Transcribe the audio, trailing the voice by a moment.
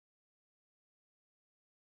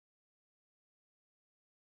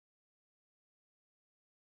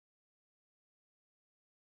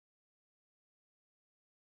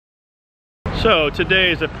So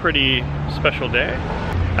today is a pretty special day.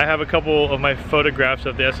 I have a couple of my photographs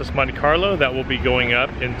of the SS Monte Carlo that will be going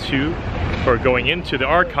up into, or going into the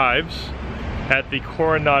archives at the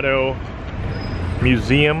Coronado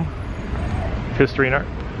Museum, History and Art.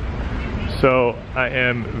 So I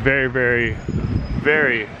am very, very,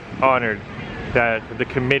 very honored that the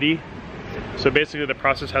committee, so basically the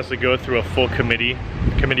process has to go through a full committee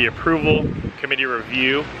approval, committee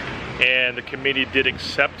review, and the committee did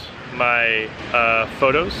accept my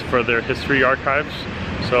photos for their history archives.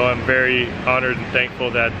 So I'm very honored and thankful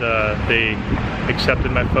that they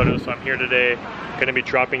accepted my photos. So I'm here today, going to be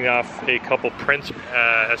dropping off a couple prints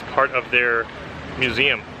as part of their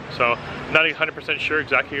museum. So I'm not 100% sure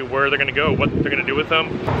exactly where they're going to go, what they're going to do with them.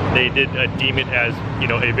 They did deem it as, you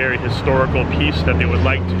know, a very historical piece that they would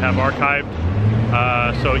like to have archived.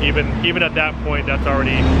 So even at that point, that's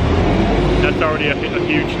already a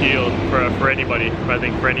huge deal for anybody. I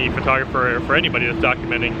think for any photographer or for anybody that's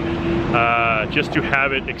documenting, just to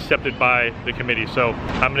have it accepted by the committee. So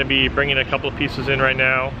I'm going to be bringing a couple of pieces in right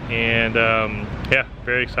now, and yeah,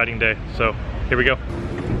 very exciting day. So here we go.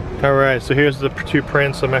 All right, so here's the two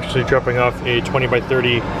prints. I'm actually dropping off a 20 by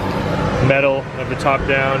 30 metal of the top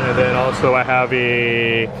down, and then also I have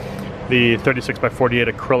the 36 by 48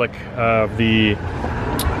 acrylic of the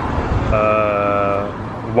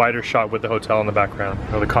wider shot with the hotel in the background,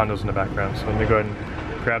 or the condos in the background. So let me go ahead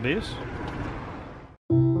and grab these.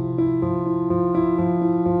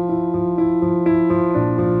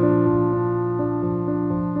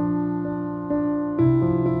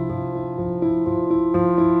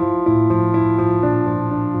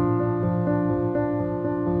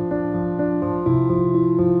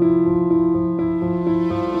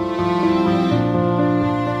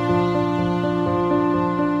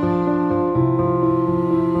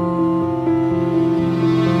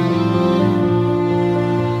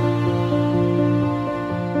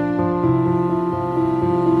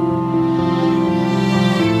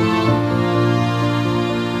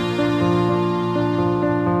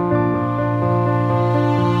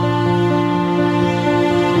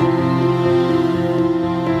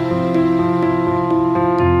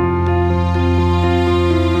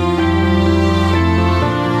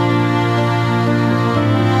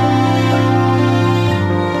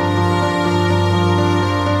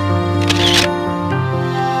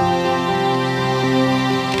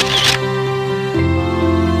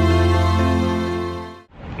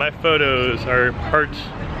 My photos are part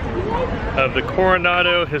of the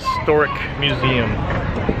Coronado Historic Museum.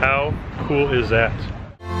 How cool is that?